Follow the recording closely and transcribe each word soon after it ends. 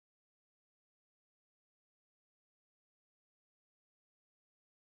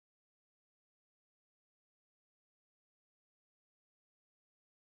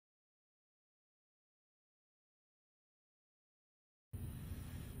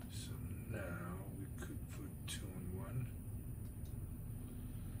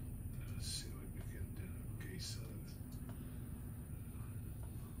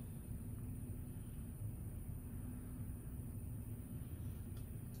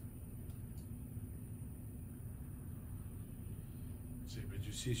See, but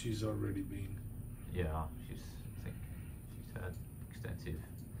you see she's already been... Yeah, I think she's had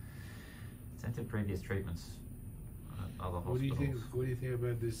extensive previous treatments at other hospitals. What do you think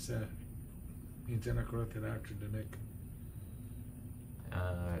about this internal carotid artery in the neck?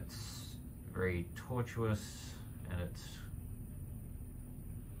 It's very tortuous, and it's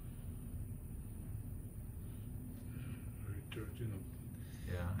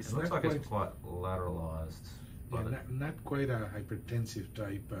It's it looks like quite, it's quite lateralized. Yeah, not quite a hypertensive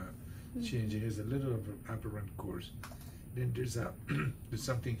type change. It has a little of an aberrant course. Then there's there's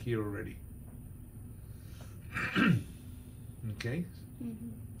something here already. Okay.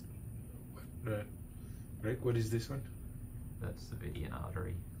 Right. What is this one? That's the median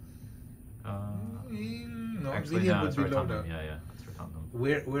artery. No, actually, median no, would it's be low rotundum. down. Yeah, it's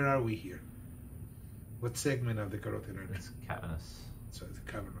rotundum. Where are we here? What segment of the carotid artery? It's cavernous. So it's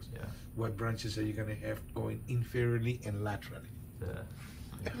cavernous. Yeah. What branches are you going to have going inferiorly and laterally? The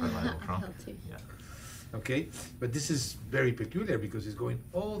lateral trunk. Yeah. Okay, but this is very peculiar because it's going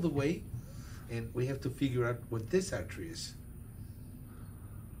all the way, and we have to figure out what this artery is.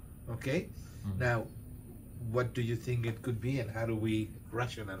 Okay, now what do you think it could be, and how do we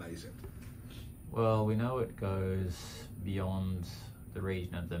rationalize it? Well, we know it goes beyond the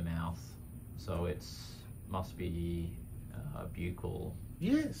region of the mouth, so must be buccal.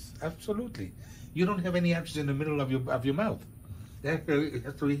 Yes, absolutely. You don't have any arteries in the middle of your mouth. It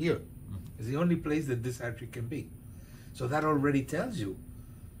has to be here. It's the only place that this artery can be. So that already tells you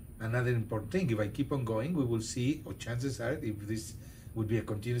another important thing. If I keep on going, we will see, or chances are, if this would be a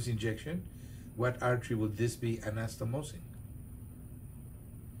continuous injection, what artery would this be anastomosing?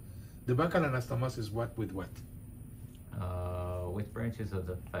 The buccal anastomosis, what with what? With branches of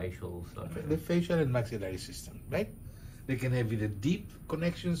the facial. So The facial and maxillary system, right? They can have either deep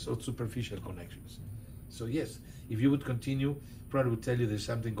connections or superficial connections. So yes, if you would continue, probably would tell you there's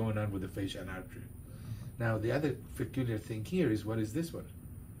something going on with the facial artery. Now the other peculiar thing here is, what is this one?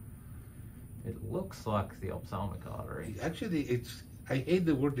 It looks like the ophthalmic artery. Actually, I hate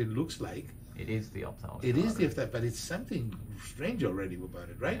the word it looks like. It is the ophthalmic It artery. is the ophthalmic, but it's something strange already about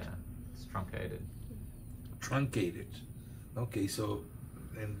it, right? Yeah, it's truncated. Truncated. Okay, so,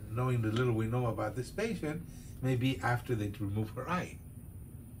 and knowing the little we know about this patient, maybe after they remove her eye.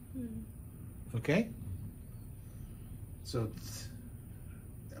 Okay? So,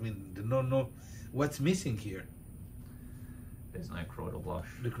 I mean, what's missing here? There's no choroidal blush.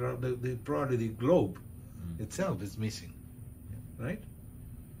 Probably the globe itself is missing, right?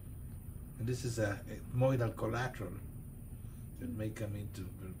 And this is a moidal collateral that may come into,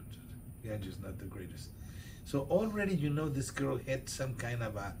 the edge is not the greatest. So already you know this girl had some kind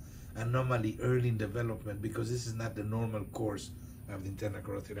of a anomaly early in development, because this is not the normal course of the internal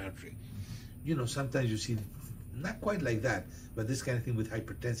carotid artery. You know, sometimes you see, not quite like that, but this kind of thing with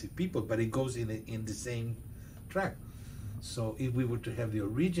hypertensive people, but it goes in the same track. So if we were to have the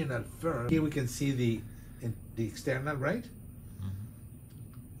original firm, here we can see the external, right?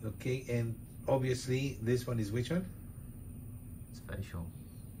 Okay, and obviously this one is which one? It's facial.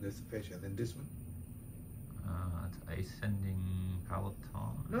 That's the facial. And this one? It's ascending palatine.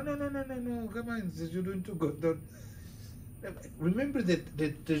 No. Come on, you're doing too good. Don't. Remember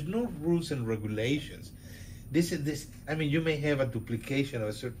that there's no rules and regulations. This. I mean, you may have a duplication of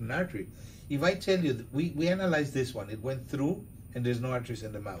a certain artery. If I tell you that we analyzed this one, it went through and there's no arteries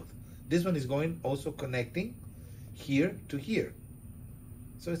in the mouth. This one is going also connecting here to here.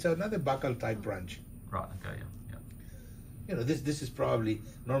 So it's another buccal type branch. Right, okay, yeah. You know, this is probably,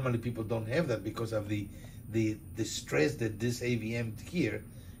 normally people don't have that because of the stress that this AVM here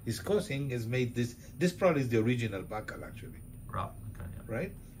is causing has made this probably is the original buccal actually. Right, okay, yeah.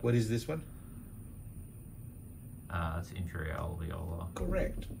 Right? What is this one? It's inferior alveolar.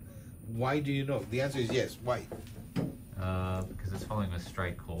 Correct. Why do you know? The answer is yes. Why? Because it's following a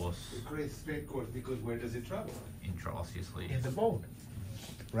straight course. Straight course, because where does it travel? Intraosseously. In the bone.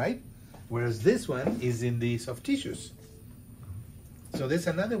 Right? Whereas this one is in the soft tissues. So that's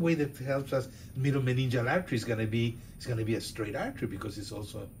another way that helps us. Middle meningeal artery is going to be a straight artery because it's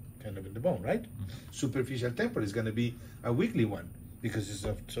also kind of in the bone, right? Superficial temporal is going to be a wiggly one because it's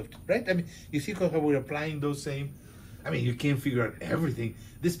soft, right? I mean, you see how we're applying those same. I mean, you can't figure out everything.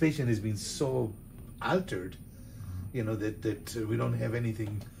 This patient has been so altered, you know, that we don't have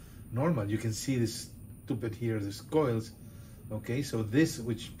anything normal. You can see this stupid here, the coils. Okay, so this,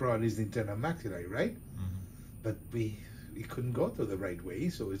 which probably is the internal maxillary, right? But we couldn't go to the right way,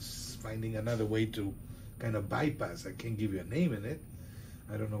 so it's finding another way to kind of bypass. I can't give you a name in it.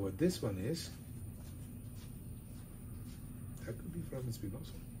 I don't know what this one is. That could be from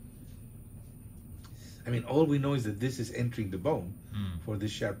Spinoza. I mean, all we know is that this is entering the bone Mm. for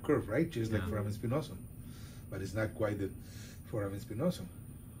this sharp curve, right? Just like Yeah. foramen spinosum. But it's not quite the foramen spinosum.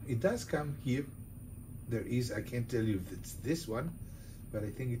 It does come here. There is, I can't tell you if it's this one, but I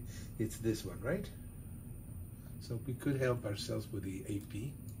think it's this one, right? So we could help ourselves with the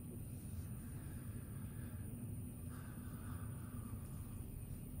AP.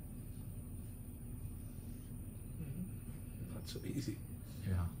 Not so easy.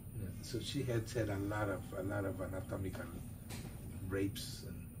 Yeah. Yeah. So she had a lot of anatomical rapes,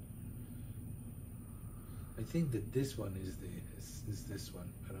 and I think that this one is this one,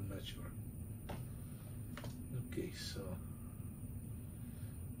 but I'm not sure. Okay, so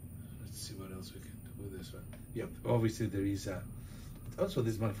let's see what else we can do with this one. Yep, obviously there is a. Also,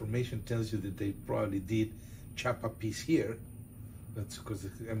 this malformation tells you that they probably did chop a piece here. That's because,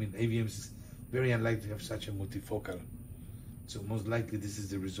 I mean, AVMs is very unlikely to have such a multifocal. So most likely this is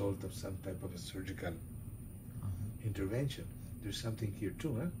the result of some type of a surgical intervention. There's something here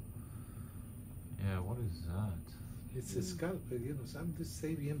too, huh? Yeah, what is that? It's a scalp, you know, some this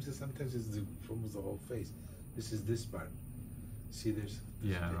AVMs sometimes it's almost the whole face. This is this part. See, there's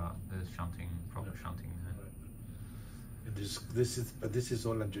Yeah, right. There's shunting, proper shunting there. Right. And this is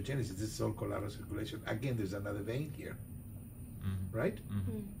all angiogenesis. This is all collateral circulation. Again, there's another vein here, right?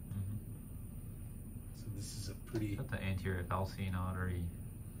 Mm-hmm. So this is a pretty Is that the anterior falcine artery?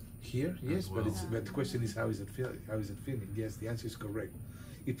 here, yes, well. but the question is how is it feeling? How is it feeling? Yes, the answer is correct.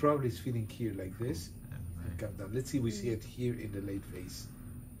 It probably is feeling here like this. And come down. Let's see. We see it here in the late phase.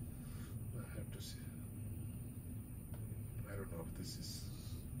 I have to see. I don't know if this is.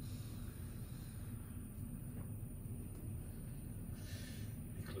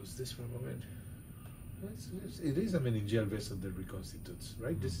 Let me close this for a moment. It is a meningeal vessel that reconstitutes,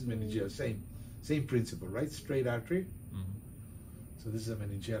 right? This is meningeal, same principle, right? Straight artery. Mm-hmm. So this is a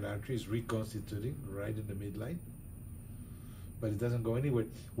meningeal artery. It's reconstituting right in the midline, but it doesn't go anywhere.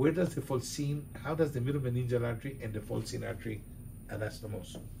 Where does the falcine? How does the middle meningeal artery and the falcine artery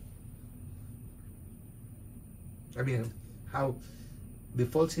anastomose? I mean, how the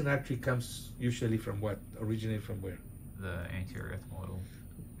falcine artery comes usually from what? Originate from where? The anterior ethmoidal.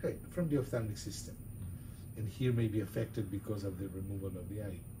 Okay, from the ophthalmic system, and here may be affected because of the removal of the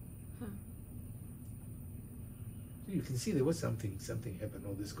eye. Huh. You can see there was something happened.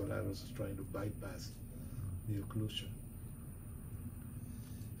 All this collaterals is trying to bypass the occlusion.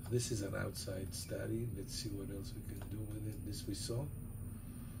 This is an outside study. Let's see what else we can do with it. This we saw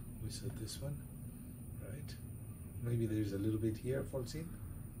this one, right? Maybe there's a little bit here, falcine.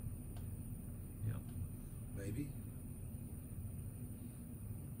 Yeah. Maybe.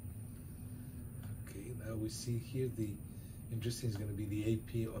 Okay, now we see here the interesting is going to be the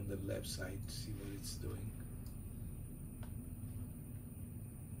AP on the left side. See what it's doing.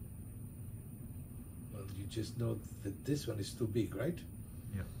 Well, you just know that this one is too big, right?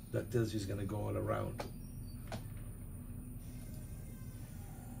 Yeah. That tells you it's going to go all around.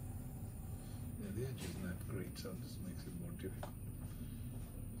 Yeah, the edge is not great, so this makes it more difficult.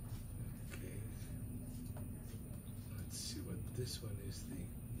 Okay. Let's see what this one is.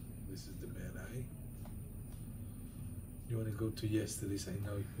 This is the bad eye. You want to go to yesterday's? I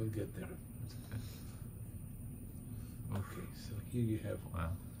know we'll get there. That's okay. Okay, so here you have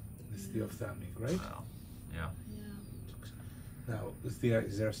this is the ophthalmic, right? Wow. Yeah. Now, is there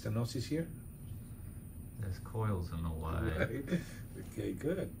stenosis here? There's coils in the way. Right. Okay,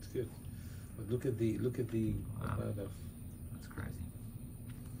 good. But look at the amount of. That's crazy.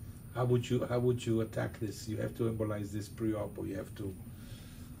 How would you attack this? You have to embolize this pre-op, or you have to,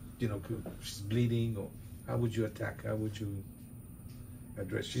 she's bleeding, or how would you attack? How would you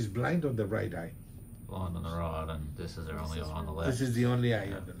address? She's blind on the right eye. Blind on the right, and this is her only eye on the left. This is the only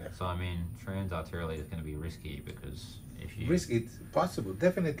eye on the left. So I mean, transarterially is going to be risky because if you It's possible,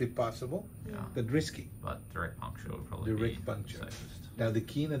 definitely possible, but risky. But direct puncture would probably Direct be puncture. safest. Now the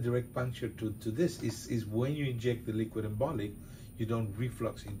key in a direct puncture to this is when you inject the liquid embolic, you don't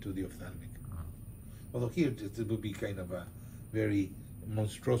reflux into the ophthalmic. Although here it would be kind of a very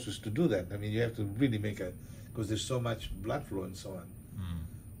monstrous to do that. I mean, you have to really make because there's so much blood flow and so on.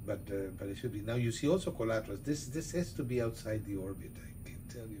 But it should be. Now you see also collaterals. This has to be outside the orbit. I can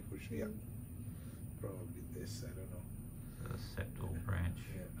tell you for sure. Yeah. Probably this. I don't know. The septal branch.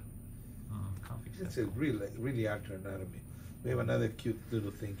 Yeah. Can't be It's a septal. really artery anatomy. We have another cute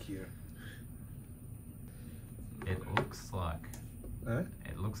little thing here. It looks like Huh?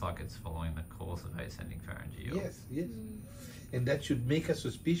 it's following the course of ascending pharyngeal. Yes. And that should make us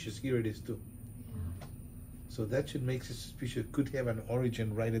suspicious. Here it is too. So that should make us suspicious. Could have an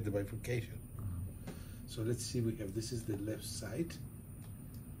origin right at the bifurcation. So let's see. We have this is the left side.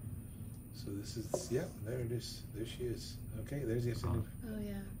 So this is, yeah, there it is. There she is. Okay, there's the Oh. Oh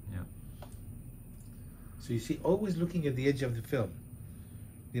yeah. So you see, always looking at the edge of the film.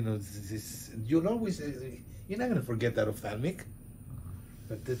 You know, you'll always, you're not going to forget that ophthalmic.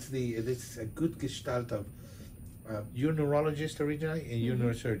 But that's a good gestalt of, you're a neurologist originally and you're a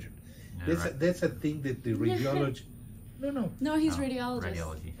neurosurgeon. That's a thing that the radiologist, no. No, he's radiologist.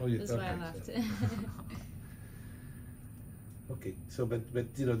 Radiology. Oh, yeah, That's why I left. Okay, so, but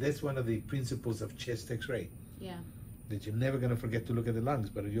you know, that's one of the principles of chest x-ray. Yeah. That you're never going to forget to look at the lungs,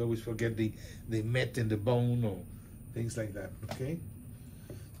 but you always forget the met in the bone or things like that, okay?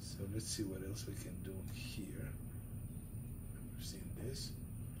 So let's see what else we can do here. I've seen this.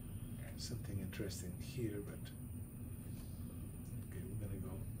 Something interesting here, but okay, we're going to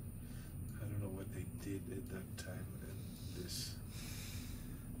go. I don't know what they did at that time and this.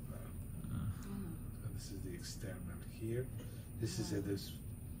 So this is the external here. This is at this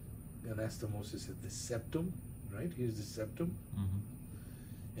anastomosis at the septum. Right, here's the septum,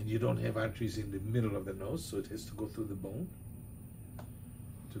 and you don't have arteries in the middle of the nose, so it has to go through the bone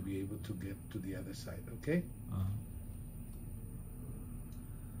to be able to get to the other side, okay?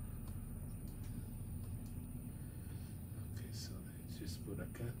 Okay, so they just put a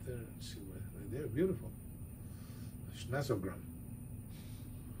catheter and see what, they're beautiful. A schnazogram.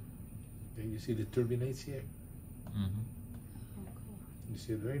 Okay, you see the turbinates here? Oh, cool. You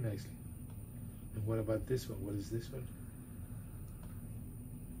see it very nicely. And what about this one? What is this one?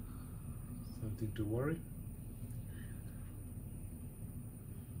 Something to worry?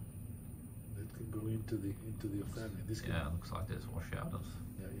 That can go into the ophthalmic. This can, Yeah, it looks like there's washouts.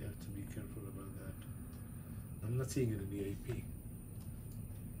 yeah, you have to be careful about that. I'm not seeing it in the AP.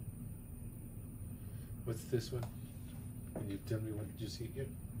 What's this one? Can you tell me what you see here?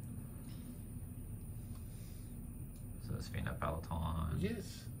 So the sphenopalatine.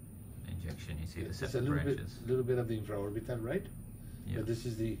 Yes. Injection, you see the It's a separate branches. little bit of the infraorbital, right? Yeah. But this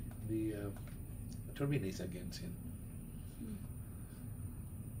is the turbinates again seen.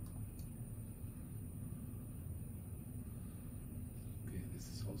 Okay, this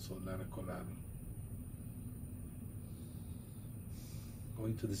is also laracolano.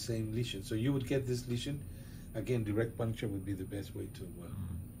 Going to the same lesion. So you would get this lesion. Again, direct puncture would be the best way to.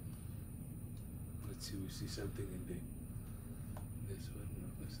 Let's see, we see something in this one. No,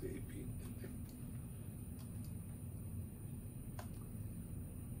 that's the AP.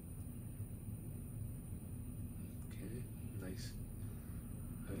 Okay, nice.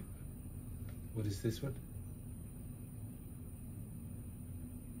 Right. What is this one?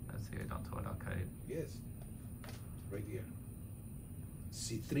 That's the odontoid arcade. Yes, right here.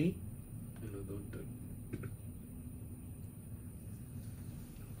 C3. No, don't. I'm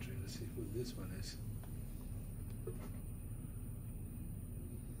trying to see who this one is.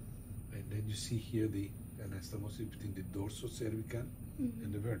 And then you see here the anastomosis between the dorsocervical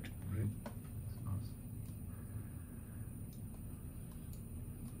and the vertebra, right? That's nice.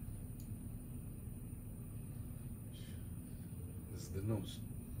 This is the nose.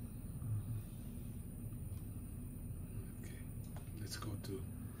 Okay, let's go to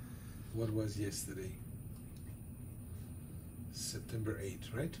what was yesterday. September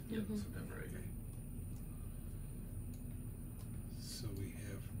 8th, right? Yeah, September 8th. Okay. So we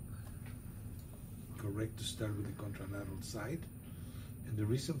have correct to start with the contralateral side. And the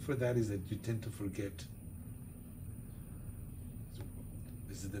reason for that is that you tend to forget. So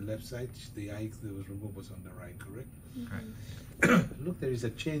this is the left side. The eye that was removed was on the right, correct? Correct. Look, there is a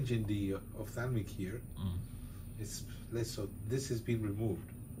change in the ophthalmic here. It's less so. This has been removed.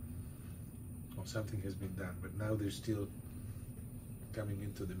 Or something has been done, but now they're still coming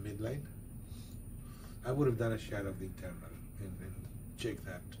into the midline. I would have done a shot of the internal and check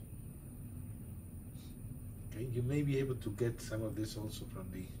that. Okay, you may be able to get some of this also from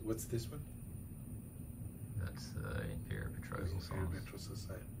the, what's this one? That's the inferior petrosal Inferior sinus. petrosal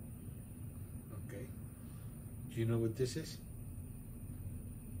side. Okay. Do you know what this is?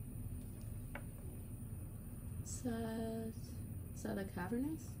 Is that a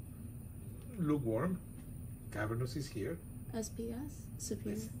cavernous? Lukewarm. Cavernous is here. SPS?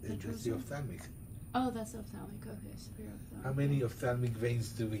 Superior That's the petrosal? ophthalmic. Oh, that's ophthalmic. Okay, superior ophthalmic. How many ophthalmic veins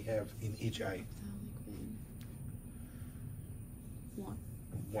do we have in each eye? Ophthalmic vein. One.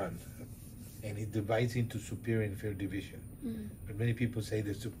 One. And it divides into superior and inferior division. But many people say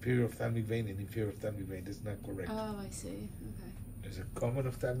there's superior ophthalmic vein and inferior ophthalmic vein. That's not correct. Oh, I see. Okay. There's a common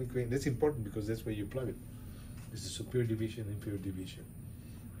ophthalmic vein. That's important because that's where you plug it. There's a superior division, inferior division.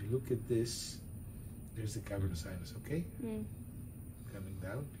 If you look at this, there's the cavernous sinus, okay? Coming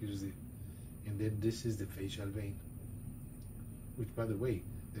down, here's the, and then this is the facial vein. Which, by the way,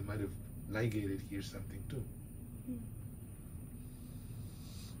 they might have ligated here something too. Mm.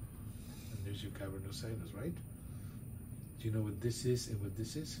 And there's your cavernous sinus, right? Do you know what this is and what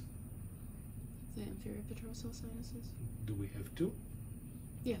this is? The inferior petrosal sinuses. Do we have two?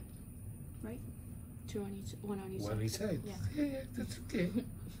 Right? Two on each, one on each One each side. side. Yeah. Yeah, that's okay.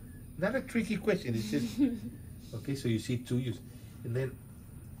 Not a tricky question. It's just okay. So you see two, and then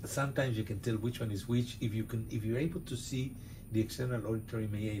sometimes you can tell which one is which if you're able to see the external auditory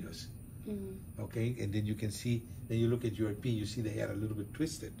meatus. Mm-hmm. Okay, and then you can see. Then you look at your P. You see the hair a little bit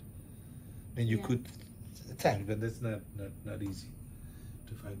twisted. Then you could tell, but that's not easy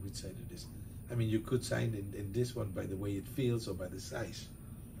to find which side it is. I mean, you could sign in this one by the way it feels or by the size.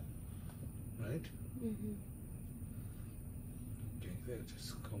 Right? Mm-hmm. Okay, there,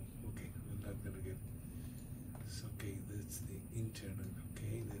 just come. Okay, we're not gonna get. It's okay, that's the internal.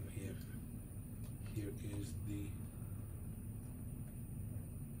 Okay, then we have. Here is the.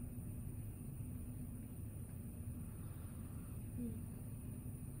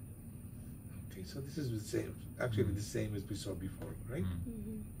 Okay, so this is the same. Actually, the same as we saw before, right?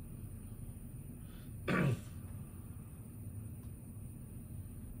 Mm-hmm.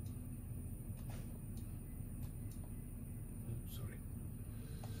 Sorry.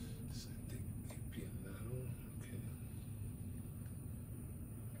 So I think okay.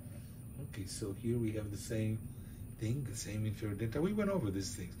 Okay, so here we have the same thing, the same inferior dental. We went over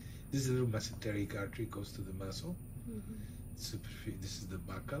these things. This is a little mesenteric artery, goes to the muscle. Mm-hmm. This is the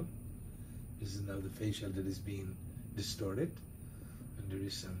buccal. This is now the facial that is being distorted, and there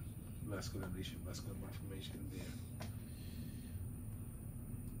is some vascular lesion, vascular malformation there.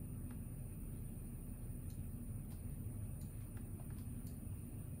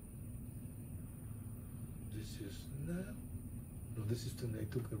 This is no, this is I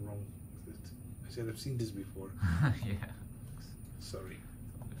took the wrong. I said I've seen this before. Yeah. Sorry.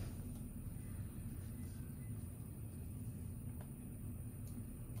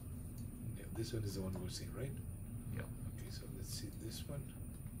 Yeah, this one is the one we're seeing, right? Yeah. Okay, so let's see this one.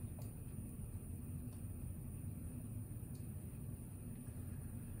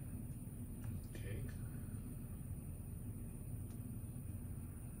 Okay.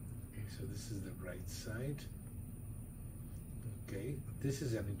 Okay, so this is the right side. Okay, this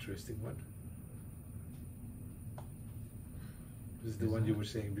is an interesting one. This is the one you were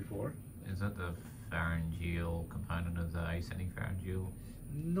saying before. Is that the pharyngeal component of the ascending pharyngeal?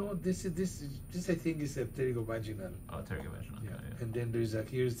 No, this I think is arteriovaginal. Oh, arteriovenous. Yeah. Okay, yeah. And then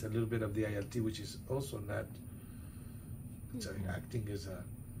here's a little bit of the ILT, which is also not acting as a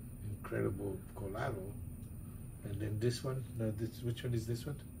incredible collateral. And then this one, no, which one is this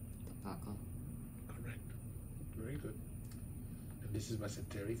one? The buccal. Correct. Very good. And this is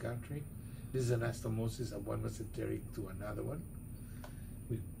mesenteric artery. This is an anastomosis of one mesenteric to another one.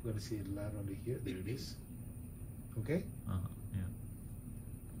 We're going to see it laterally here. There it is. Okay? Yeah.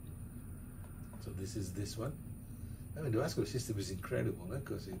 So this is this one. I mean, the vascular system is incredible,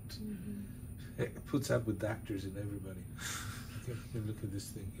 because it, it puts up with doctors and everybody. Okay, look at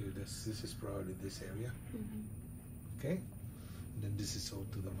this thing here. This is probably this area. Okay? And then this is all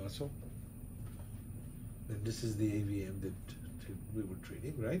to the muscle. And this is the AVM that we were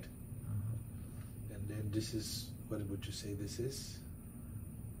treating, right? And then this is, what would you say this is?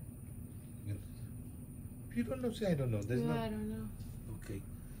 If you don't know, say I don't know. There's I don't know. Okay.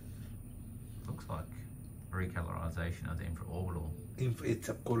 Looks like recolorization of the infraorbital. It's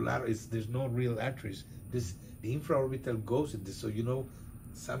a collateral. There's no real arteries. The infraorbital goes in this, so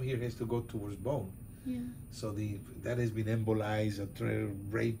some here has to go towards bone. Yeah. So that has been embolized or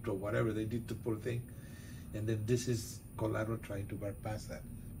raped or whatever they did to poor thing, and then this is collateral trying to bypass that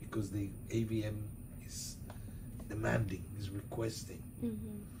because the AVM is demanding, is requesting.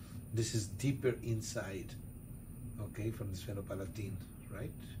 This is deeper inside, okay, from the sphenopalatine,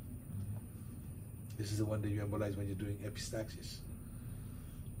 right? This is the one that you embolize when you're doing epistaxis.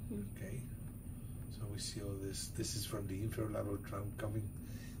 Okay, so we see all this. This is from the infralateral trunk coming,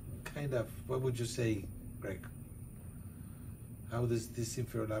 kind of, what would you say, Greg? How does this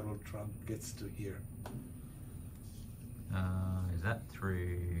infralateral trunk gets to here? Is that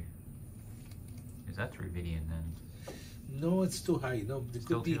through Vidian then? No, it's too high. No, it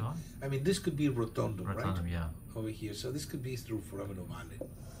Still could be. too high? I mean, this could be rotundum, right? Rotundum, yeah. Over here. So this could be through foramen ovale.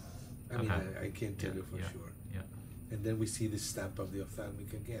 I mean, I can't tell you for sure. Yeah. And then we see the stamp of the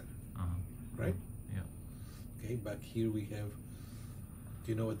ophthalmic again, right? Yeah. Okay, back here we have.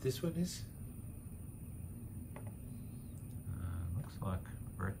 Do you know what this one is? Looks like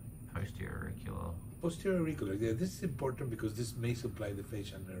posterior auricular. Posterior auricular. Yeah, this is important because this may supply the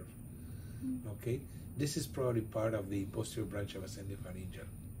facial nerve. Okay, this is probably part of the posterior branch of ascending pharyngeal.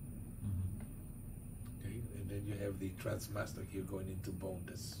 then you have the transmastal here going into bone.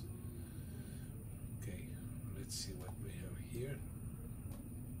 Okay, let's see what we have here.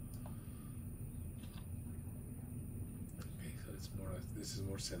 Okay, so it's more, this is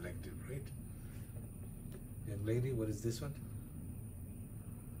more selective, right? Young lady, what is this one?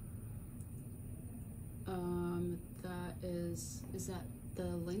 That is that the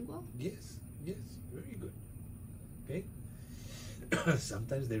lingual? Yes, yes, very good. Okay.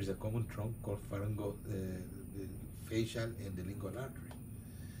 Sometimes there's a common trunk called pharyngo, the facial and the lingual artery.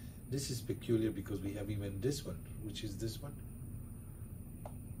 This is peculiar because we have even this one, which is this one.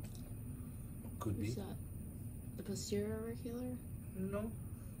 Could Is be. that the posterior auricular? No,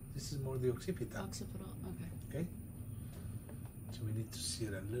 this is more the occipital. Occipital, okay. Okay. So we need to see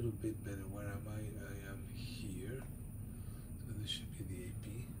it a little bit better. Where am I? I am here. So this should be the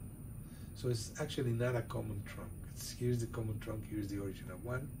AP. So it's actually not a common trunk. Here's the common trunk, here's the original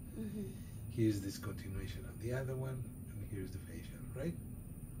one, here's this continuation of the other one, and here's the facial, right?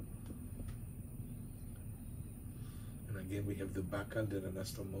 And again, we have the buccal, the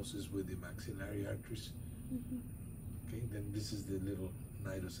anastomosis with the maxillary arteries. Okay, then this is the little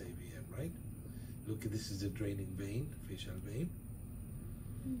nidus AVM, right? Look, this is the draining vein, facial vein.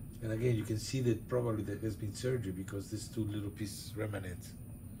 And again, you can see that probably there has been surgery because these two little pieces remnant.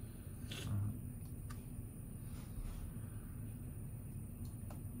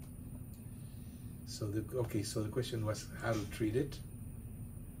 So so the question was how to treat it.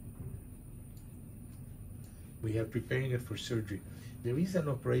 We are preparing it for surgery. There is an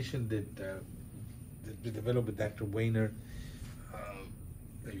operation that we developed with Dr. Weiner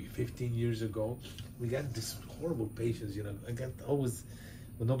maybe 15 years ago. We got these horrible patients, you know. I got always,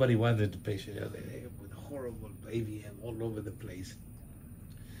 well, nobody wanted the patient, you know, with horrible AVM all over the place.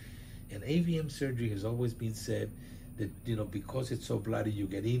 And AVM surgery has always been said that, you know, because it's so bloody, you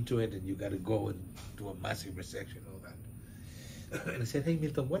get into it and you got to go and do a massive resection, all that. And I said, hey,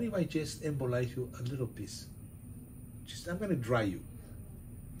 Milton, what if I just embolize you a little piece? I'm going to dry you.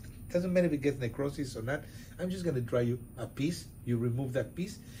 Doesn't matter if it gets necrosis or not. I'm just going to dry you a piece. You remove that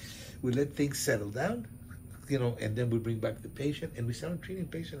piece. We let things settle down, you know, and then we bring back the patient, and we start treating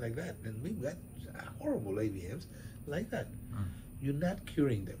patients like that. And we've got horrible AVMs like that. You're not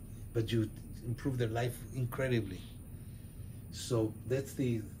curing them, but you improve their life incredibly. So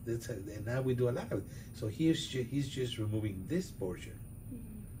and now we do a lot of it. So he's just removing this portion.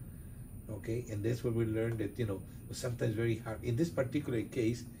 Okay, and that's where we learned that, you know, sometimes very hard. In this particular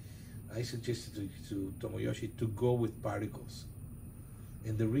case, I suggested to Tomoyoshi to go with particles.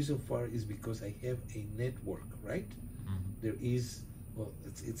 And the reason for it is because I have a network, right? There is, well,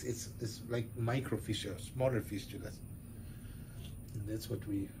 it's like micro fistulas, smaller fistulas. And that's what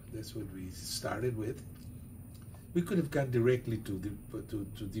we started with. We could have gone directly to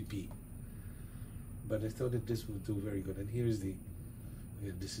DP, but I thought that this would do very good. And here's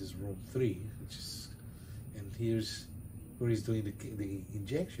this is room 3, which is, and here's where he's doing the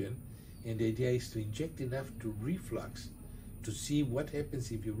injection, and the idea is to inject enough to reflux, to see what happens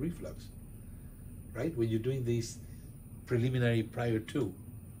if you reflux, right? When you're doing this preliminary prior to.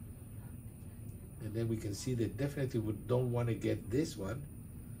 And then we can see that definitely we don't want to get this one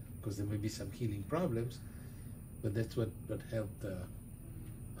because there may be some healing problems, but that's what helped a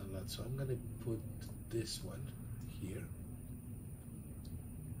lot. So I'm going to put this one here.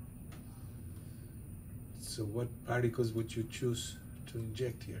 So what particles would you choose to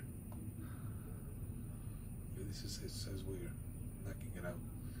inject here? Okay, this is, it says we're knocking it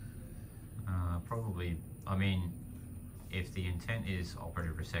out. Probably, I mean, if the intent is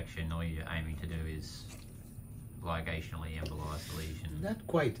operative resection, all you're aiming to do is ligationally embolize the lesion. Not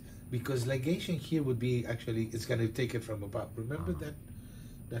quite, because ligation here would be actually, it's going to take it from above. Remember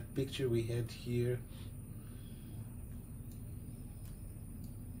that picture we had here?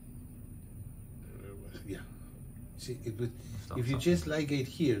 Yeah. See, it would, if you just ligate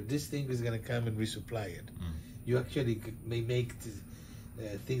here, this thing is going to come and resupply it. You actually may make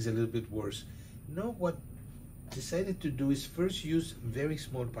things a little bit worse. No, what decided to do is first use very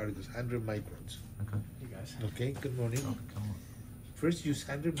small particles, 100 microns. Okay. You guys. Okay, good morning. Oh, come on. First use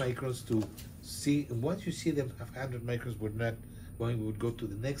 100 microns to see, once you see them have 100 microns, we're not going, we would go to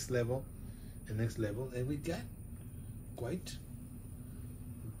the next level, and we got quite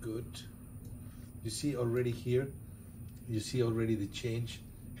good. You see already here, you see already the change,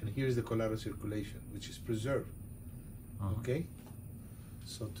 and here's the collateral circulation, which is preserved. Okay?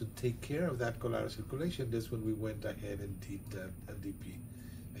 So to take care of that collateral circulation, that's when we went ahead and did a DP.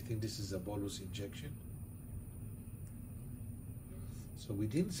 I think this is a bolus injection. So we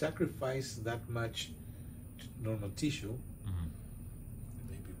didn't sacrifice that much normal tissue.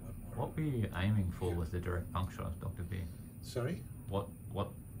 What were you aiming for with the direct puncture, Dr. B? Sorry? What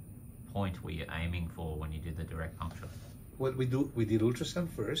point were you aiming for when you did the direct puncture? What we did ultrasound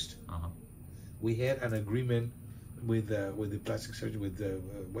first. Uh-huh. We had an agreement with the plastic surgeon, with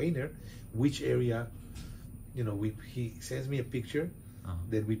Weiner, which area, you know, he sends me a picture,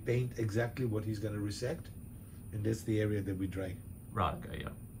 then we paint exactly what he's going to resect, and that's the area that we dry. Right, okay, yeah.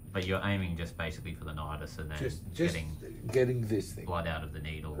 But you're aiming just basically for the nidus and then Just getting this thing. blood out of the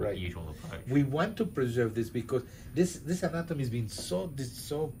needle, Right. usual approach. We want to preserve this because this anatomy has been so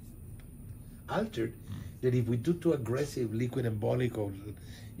altered that if we do too aggressive liquid embolic, or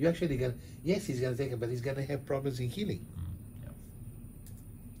you actually gonna, yes, he's gonna take it, but he's gonna have problems in healing. Yep.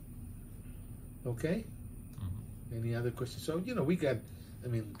 Okay. Any other questions? So, you know, we got, I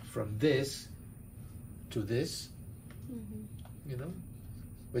mean, from this to this, you know,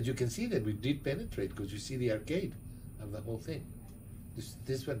 but you can see that we did penetrate because you see the arcade of the whole thing.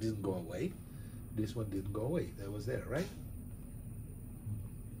 This one didn't go away. This one didn't go away. That was there, right?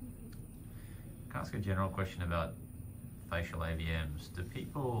 Can I ask a general question about facial AVMs? Do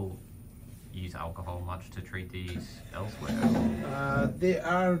people use alcohol much to treat these elsewhere?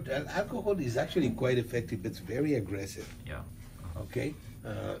 Alcohol is actually quite effective. It's very aggressive. Yeah. Okay,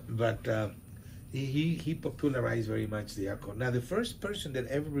 but he popularized very much the alcohol. Now, the first person that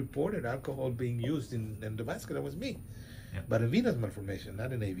ever reported alcohol being used in endovascular was me, but in venous malformation,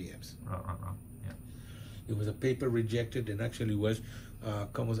 not in AVMs. Right. Yeah. It was a paper rejected, and actually was a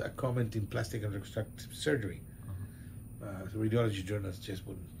comment in plastic and reconstructive surgery. The radiology journals just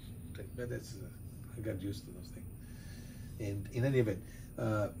wouldn't take, but that's I got used to those things. And in any event,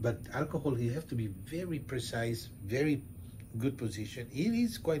 but alcohol, you have to be very precise, very good position. It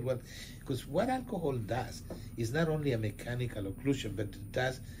is quite well, because what alcohol does is not only a mechanical occlusion, but it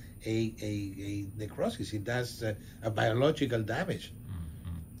does a necrosis. It does a biological damage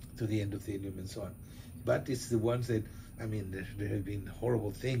to the endothelium and so on. But it's the ones that, I mean, there have been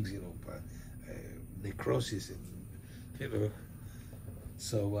horrible things, you know, necrosis, and you know.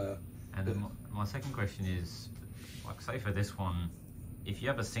 So. And then my second question is, like, say for this one, if you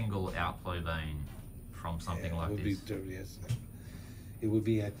have a single outflow vein from something like this. Yes. It would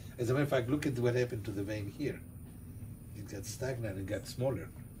be, as a matter of fact, look at what happened to the vein here. It got stagnant, it got smaller.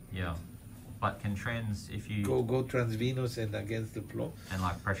 Yeah. But can trends, if you go transvenous and against the flow, and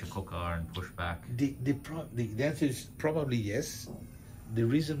like pressure cooker and push back? The answer is probably yes. The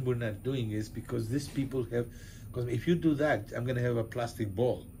reason we're not doing is because these people have, because if you do that, I'm going to have a plastic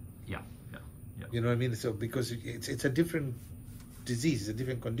ball. Yeah. You know what I mean? So because it's a different disease, it's a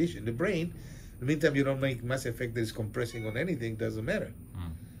different condition. The brain, in the meantime, you don't make mass effect that is compressing on anything, doesn't matter,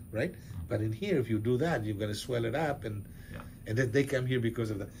 right? But in here, if you do that, you're going to swell it up, and then they come here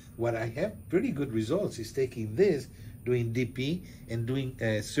because of that. What I have pretty good results is taking this, doing DP, and doing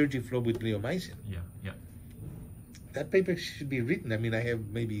Surgiflow with bleomycin. Yeah. That paper should be written. I mean, I have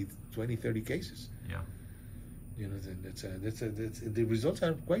maybe 20, 30 cases. Yeah. You know, the results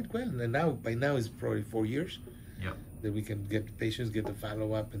are quite well. And by now it's probably 4 years. Yeah. That we can get patients, get the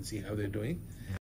follow up, and see how they're doing.